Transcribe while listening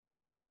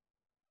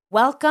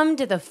Welcome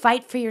to the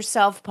Fight for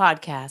Yourself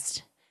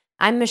podcast.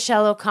 I'm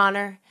Michelle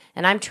O'Connor,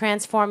 and I'm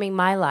transforming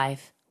my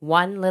life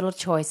one little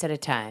choice at a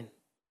time.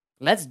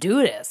 Let's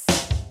do this.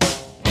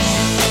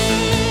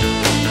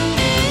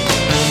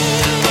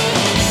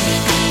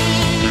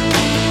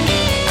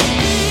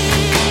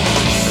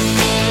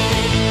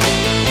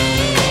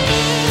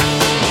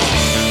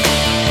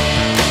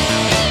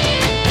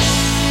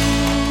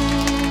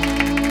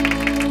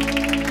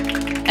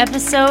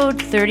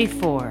 Episode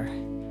 34,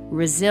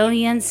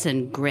 Resilience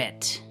and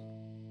Grit.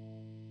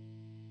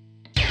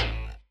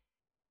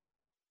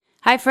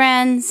 Hi,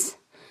 friends.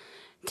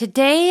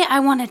 Today I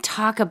want to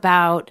talk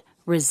about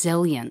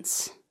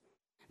resilience.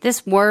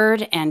 This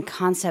word and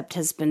concept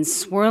has been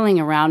swirling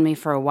around me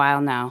for a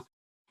while now,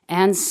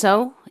 and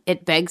so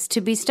it begs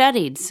to be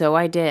studied, so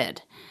I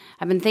did.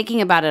 I've been thinking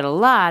about it a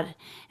lot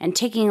and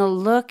taking a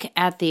look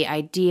at the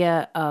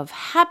idea of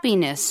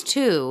happiness,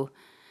 too,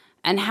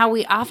 and how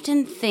we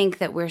often think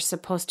that we're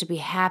supposed to be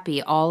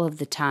happy all of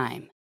the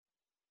time.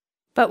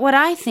 But what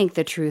I think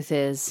the truth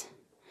is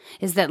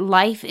that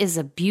life is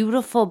a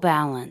beautiful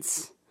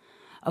balance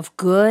of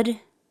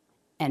good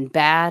and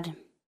bad,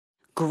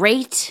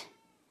 great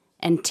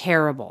and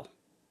terrible.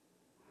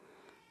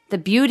 The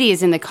beauty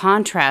is in the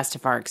contrast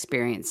of our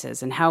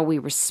experiences and how we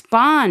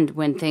respond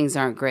when things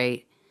aren't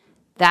great.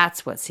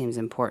 That's what seems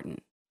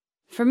important.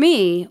 For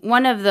me,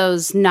 one of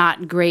those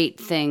not great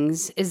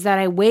things is that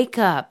I wake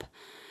up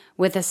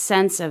with a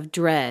sense of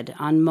dread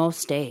on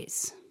most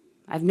days.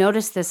 I've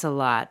noticed this a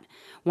lot.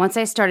 Once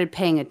I started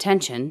paying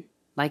attention,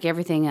 like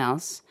everything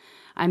else,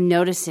 I'm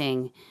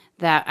noticing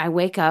that I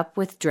wake up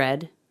with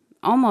dread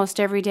almost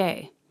every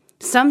day,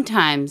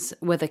 sometimes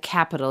with a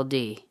capital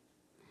D.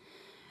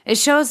 It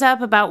shows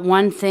up about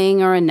one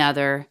thing or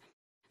another.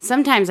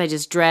 Sometimes I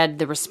just dread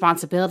the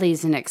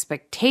responsibilities and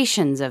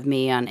expectations of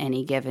me on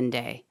any given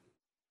day.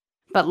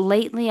 But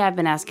lately I've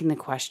been asking the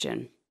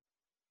question,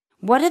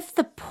 what if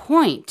the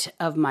point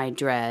of my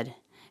dread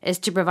is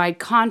to provide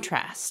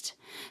contrast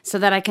so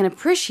that I can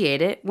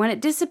appreciate it when it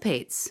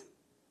dissipates?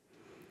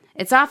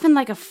 It's often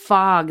like a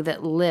fog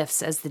that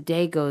lifts as the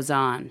day goes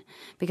on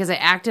because I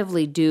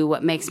actively do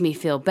what makes me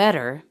feel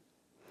better,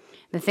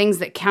 the things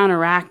that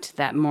counteract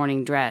that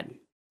morning dread.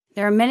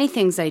 There are many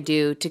things I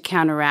do to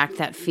counteract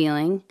that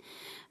feeling.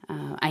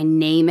 I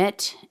name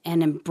it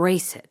and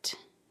embrace it.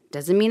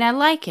 Doesn't mean I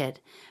like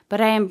it,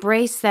 but I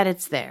embrace that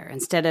it's there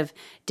instead of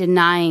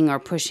denying or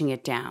pushing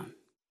it down.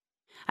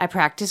 I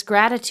practice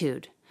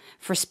gratitude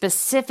for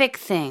specific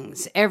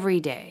things every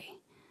day,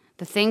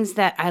 the things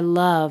that I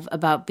love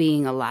about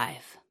being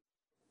alive.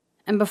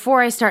 And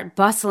before I start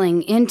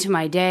bustling into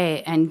my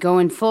day and go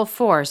in full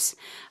force,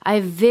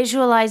 I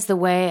visualize the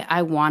way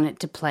I want it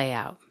to play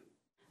out.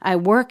 I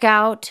work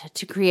out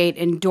to create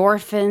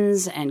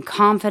endorphins and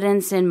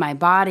confidence in my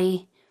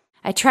body.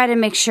 I try to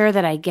make sure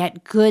that I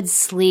get good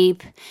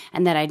sleep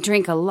and that I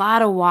drink a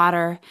lot of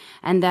water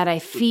and that I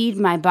feed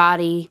my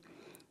body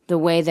the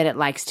way that it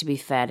likes to be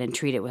fed and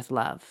treat it with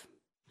love.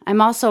 I'm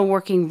also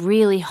working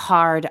really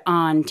hard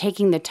on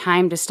taking the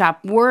time to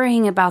stop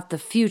worrying about the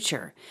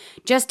future,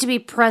 just to be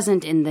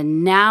present in the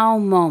now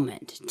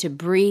moment, to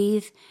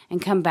breathe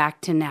and come back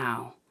to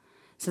now.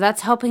 So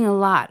that's helping a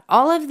lot.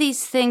 All of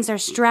these things are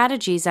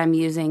strategies I'm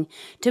using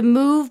to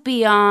move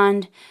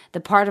beyond the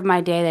part of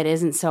my day that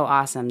isn't so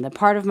awesome, the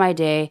part of my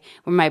day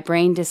where my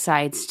brain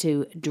decides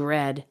to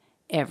dread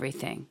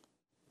everything.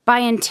 By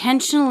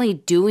intentionally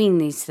doing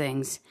these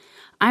things,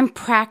 I'm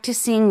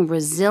practicing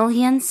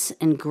resilience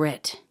and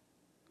grit.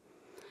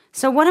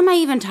 So what am I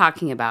even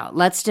talking about?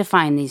 Let's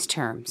define these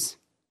terms.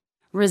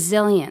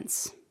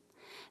 Resilience,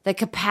 the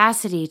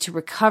capacity to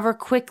recover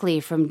quickly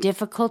from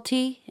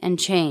difficulty and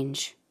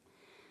change.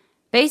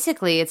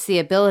 Basically, it's the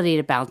ability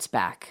to bounce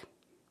back.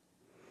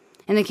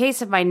 In the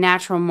case of my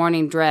natural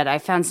morning dread, I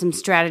found some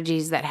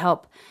strategies that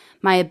help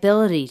my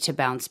ability to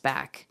bounce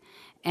back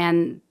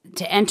and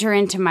to enter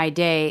into my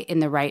day in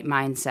the right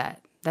mindset.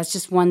 That's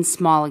just one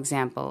small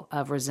example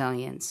of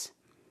resilience.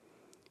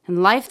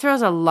 And life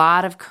throws a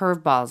lot of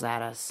curveballs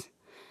at us.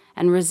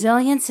 And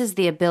resilience is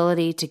the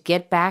ability to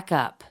get back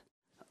up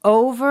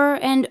over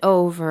and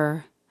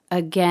over,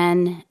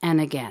 again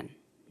and again,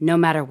 no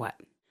matter what.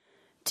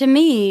 To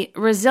me,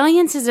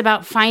 resilience is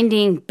about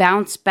finding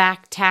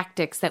bounce-back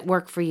tactics that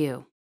work for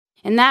you.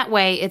 In that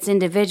way, it's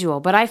individual,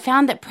 but I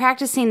found that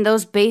practicing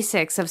those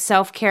basics of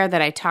self-care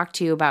that I talked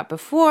to you about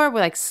before,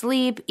 like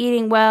sleep,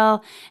 eating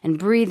well, and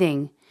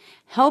breathing,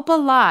 help a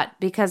lot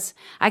because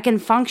I can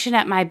function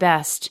at my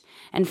best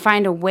and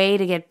find a way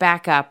to get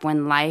back up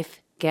when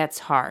life gets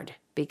hard.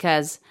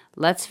 Because,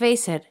 let's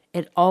face it,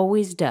 it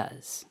always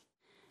does.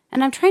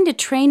 And I'm trying to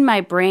train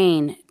my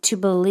brain to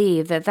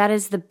believe that that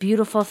is the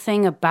beautiful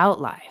thing about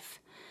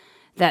life,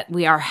 that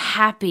we are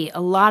happy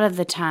a lot of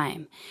the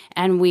time,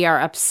 and we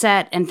are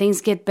upset and things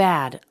get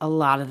bad a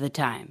lot of the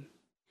time.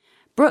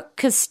 Brooke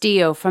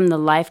Castillo from the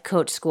Life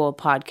Coach School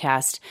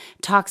podcast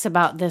talks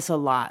about this a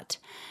lot,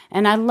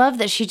 and I love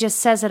that she just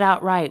says it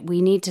outright.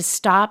 We need to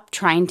stop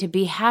trying to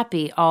be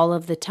happy all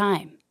of the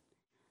time.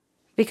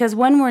 Because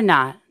when we're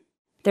not,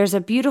 there's a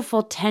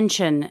beautiful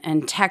tension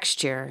and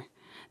texture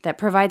that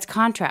provides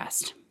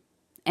contrast.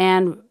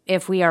 And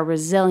if we are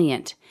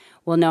resilient,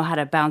 we'll know how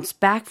to bounce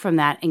back from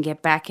that and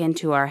get back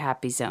into our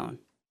happy zone.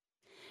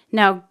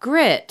 Now,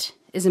 grit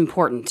is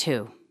important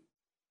too.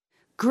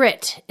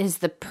 Grit is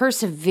the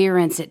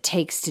perseverance it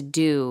takes to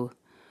do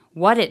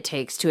what it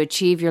takes to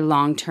achieve your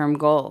long-term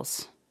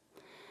goals.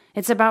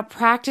 It's about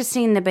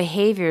practicing the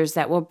behaviors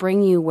that will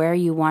bring you where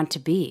you want to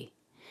be,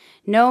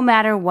 no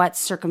matter what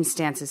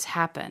circumstances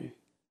happen.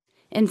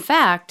 In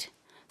fact,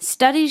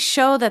 studies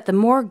show that the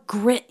more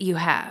grit you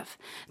have,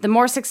 the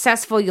more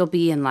successful you'll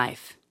be in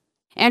life.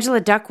 Angela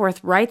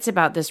Duckworth writes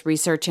about this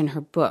research in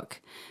her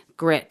book,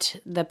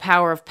 Grit: The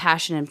Power of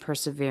Passion and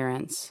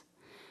Perseverance.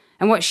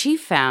 And what she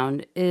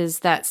found is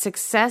that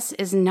success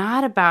is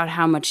not about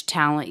how much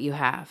talent you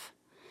have.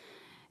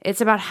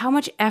 It's about how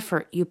much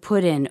effort you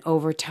put in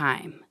over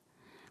time.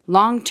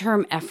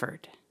 Long-term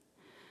effort,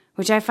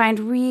 which I find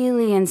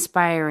really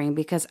inspiring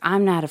because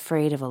I'm not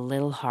afraid of a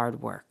little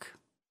hard work.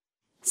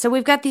 So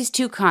we've got these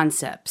two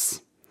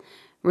concepts: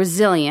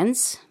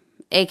 resilience,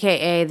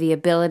 aka the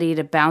ability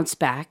to bounce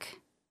back,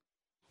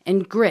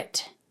 and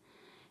grit,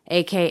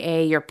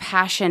 aka your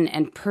passion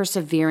and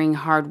persevering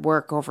hard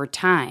work over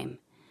time.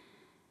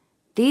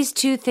 These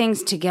two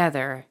things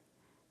together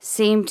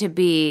seem to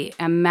be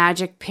a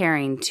magic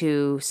pairing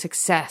to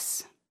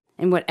success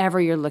in whatever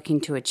you're looking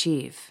to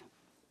achieve.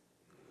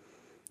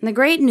 And the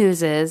great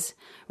news is,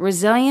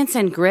 resilience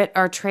and grit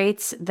are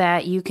traits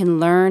that you can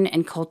learn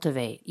and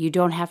cultivate. You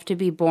don't have to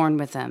be born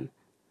with them.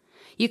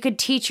 You could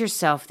teach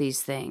yourself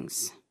these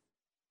things.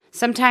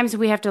 Sometimes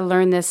we have to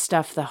learn this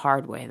stuff the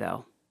hard way,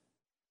 though.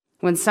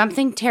 When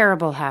something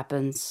terrible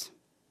happens,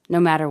 no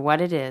matter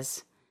what it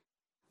is,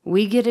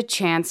 we get a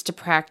chance to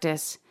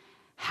practice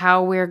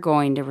how we're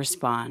going to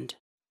respond.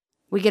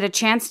 We get a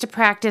chance to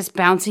practice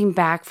bouncing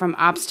back from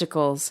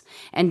obstacles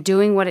and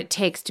doing what it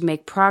takes to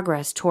make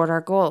progress toward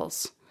our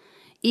goals,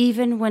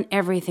 even when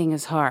everything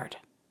is hard.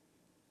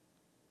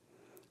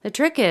 The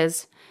trick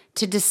is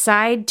to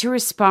decide to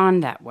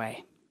respond that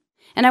way.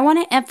 And I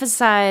want to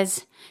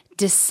emphasize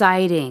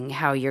deciding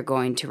how you're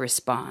going to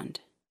respond.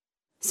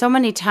 So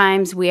many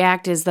times we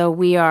act as though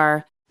we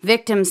are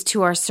victims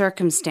to our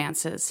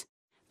circumstances,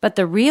 but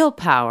the real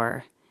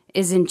power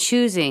is in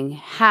choosing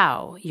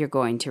how you're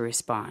going to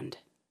respond.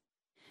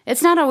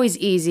 It's not always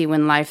easy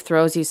when life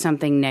throws you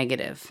something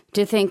negative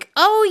to think,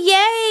 oh,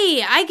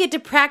 yay, I get to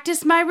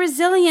practice my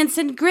resilience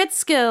and grit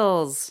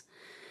skills.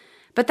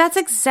 But that's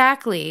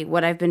exactly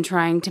what I've been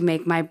trying to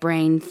make my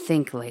brain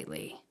think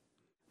lately.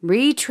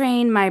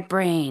 Retrain my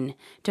brain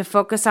to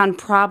focus on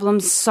problem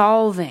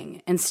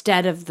solving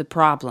instead of the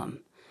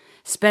problem.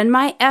 Spend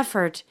my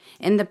effort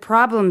in the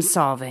problem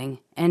solving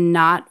and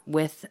not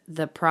with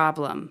the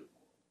problem.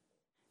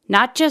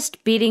 Not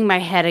just beating my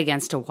head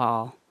against a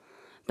wall,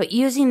 but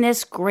using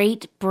this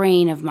great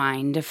brain of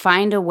mine to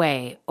find a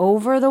way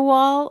over the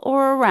wall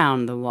or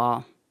around the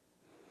wall.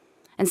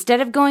 Instead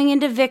of going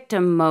into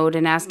victim mode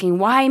and asking,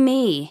 why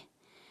me?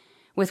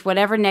 With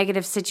whatever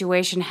negative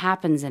situation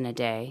happens in a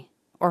day,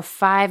 or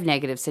 5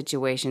 negative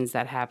situations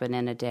that happen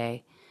in a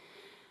day,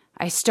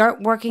 I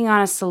start working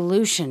on a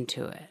solution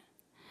to it.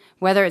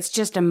 Whether it's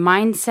just a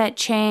mindset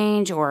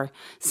change or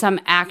some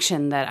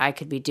action that I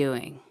could be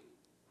doing.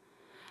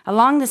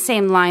 Along the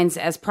same lines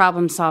as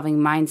problem-solving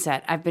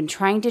mindset, I've been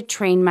trying to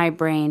train my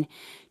brain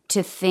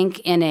to think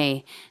in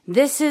a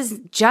this is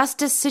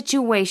just a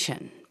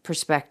situation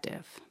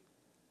perspective.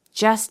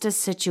 Just a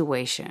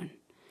situation.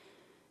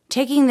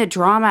 Taking the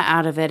drama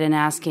out of it and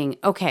asking,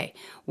 okay,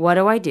 what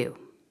do I do?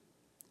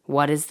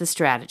 What is the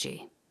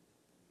strategy?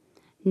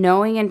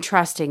 Knowing and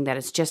trusting that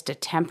it's just a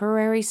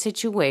temporary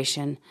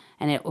situation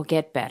and it will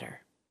get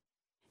better.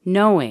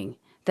 Knowing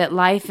that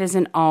life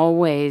isn't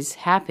always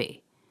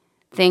happy.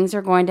 Things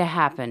are going to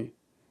happen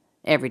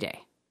every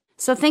day.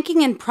 So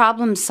thinking in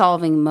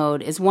problem-solving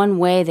mode is one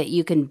way that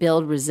you can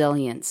build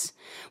resilience.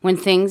 When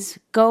things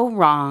go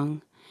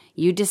wrong,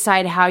 you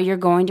decide how you're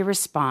going to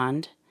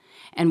respond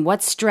and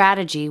what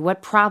strategy,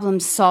 what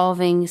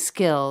problem-solving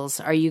skills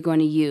are you going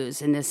to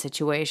use in this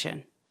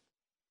situation.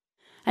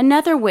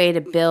 Another way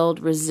to build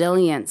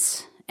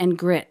resilience and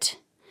grit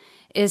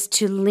is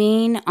to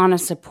lean on a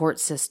support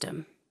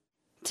system.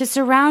 To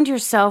surround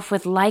yourself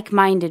with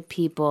like-minded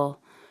people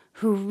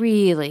who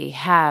really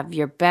have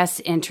your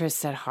best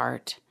interests at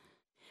heart.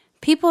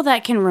 People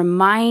that can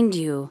remind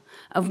you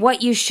of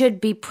what you should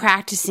be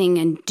practicing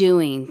and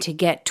doing to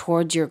get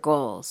towards your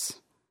goals.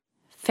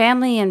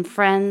 Family and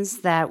friends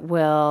that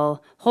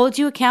will hold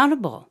you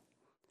accountable.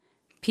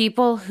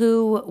 People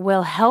who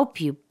will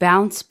help you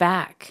bounce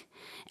back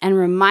and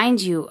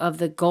remind you of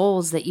the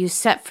goals that you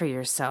set for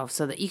yourself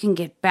so that you can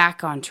get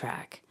back on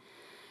track.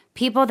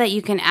 People that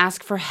you can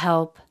ask for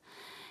help,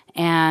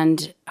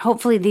 and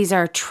hopefully these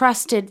are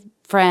trusted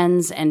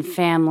friends and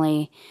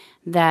family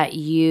that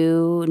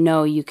you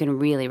know you can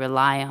really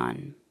rely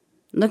on.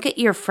 Look at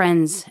your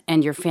friends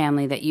and your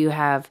family that you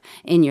have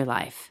in your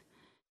life.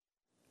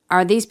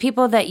 Are these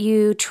people that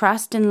you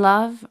trust and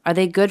love? Are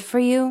they good for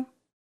you?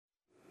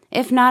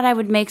 If not, I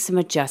would make some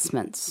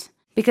adjustments,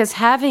 because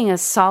having a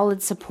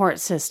solid support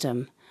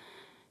system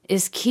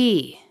is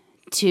key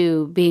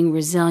to being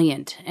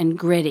resilient and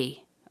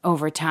gritty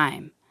over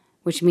time,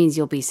 which means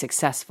you'll be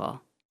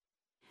successful.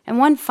 And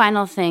one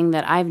final thing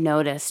that I've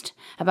noticed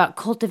about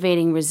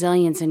cultivating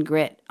resilience and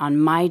grit on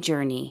my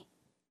journey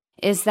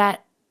is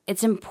that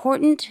it's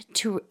important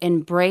to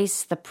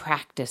embrace the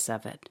practice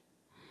of it.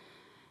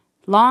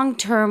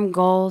 Long-term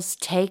goals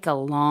take a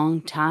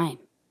long time.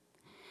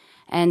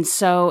 And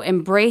so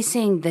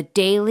embracing the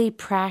daily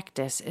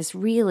practice is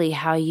really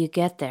how you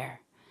get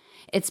there.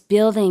 It's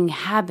building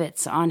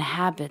habits on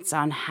habits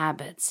on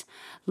habits,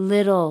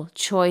 little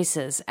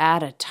choices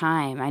at a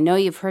time. I know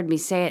you've heard me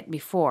say it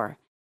before,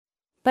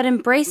 but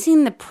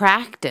embracing the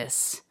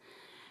practice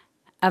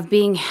of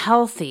being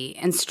healthy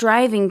and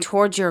striving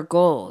towards your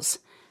goals,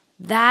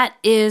 that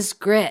is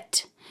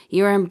grit.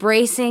 You're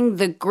embracing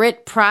the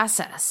grit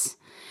process.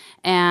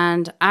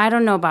 And I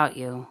don't know about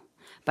you,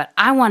 but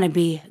I want to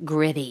be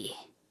gritty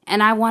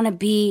and I want to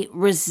be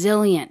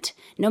resilient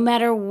no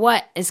matter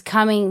what is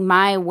coming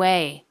my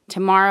way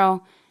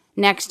tomorrow,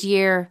 next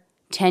year,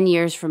 10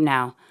 years from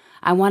now.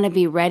 I want to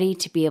be ready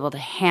to be able to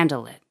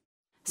handle it.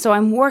 So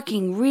I'm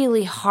working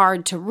really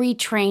hard to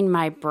retrain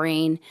my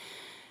brain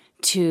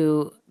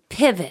to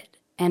pivot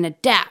and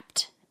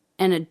adapt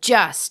and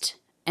adjust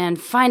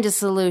and find a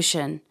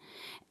solution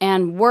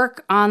and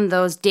work on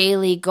those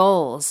daily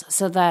goals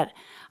so that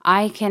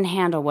I can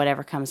handle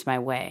whatever comes my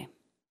way.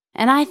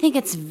 And I think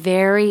it's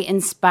very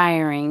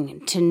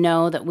inspiring to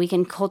know that we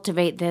can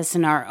cultivate this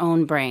in our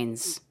own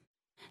brains.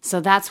 So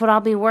that's what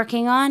I'll be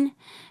working on.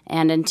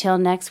 And until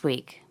next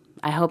week,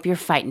 I hope you're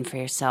fighting for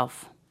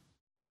yourself.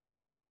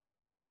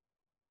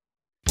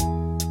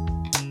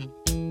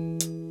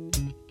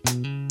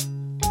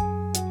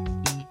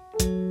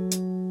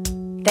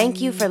 Thank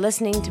you for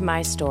listening to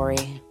my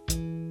story.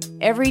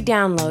 Every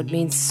download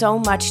means so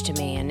much to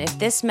me, and if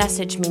this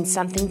message means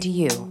something to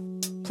you,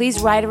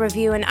 please write a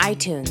review in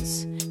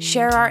iTunes,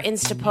 share our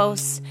Insta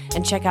posts,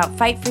 and check out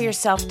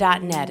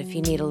fightforyourself.net if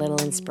you need a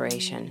little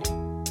inspiration.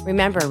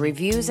 Remember,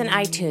 reviews in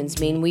iTunes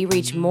mean we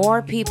reach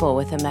more people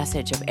with a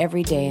message of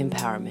everyday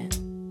empowerment.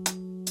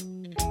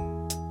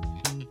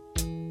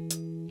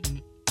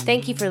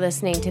 Thank you for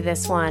listening to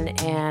this one,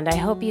 and I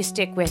hope you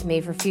stick with me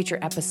for future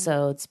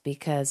episodes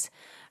because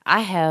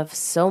I have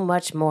so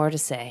much more to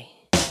say.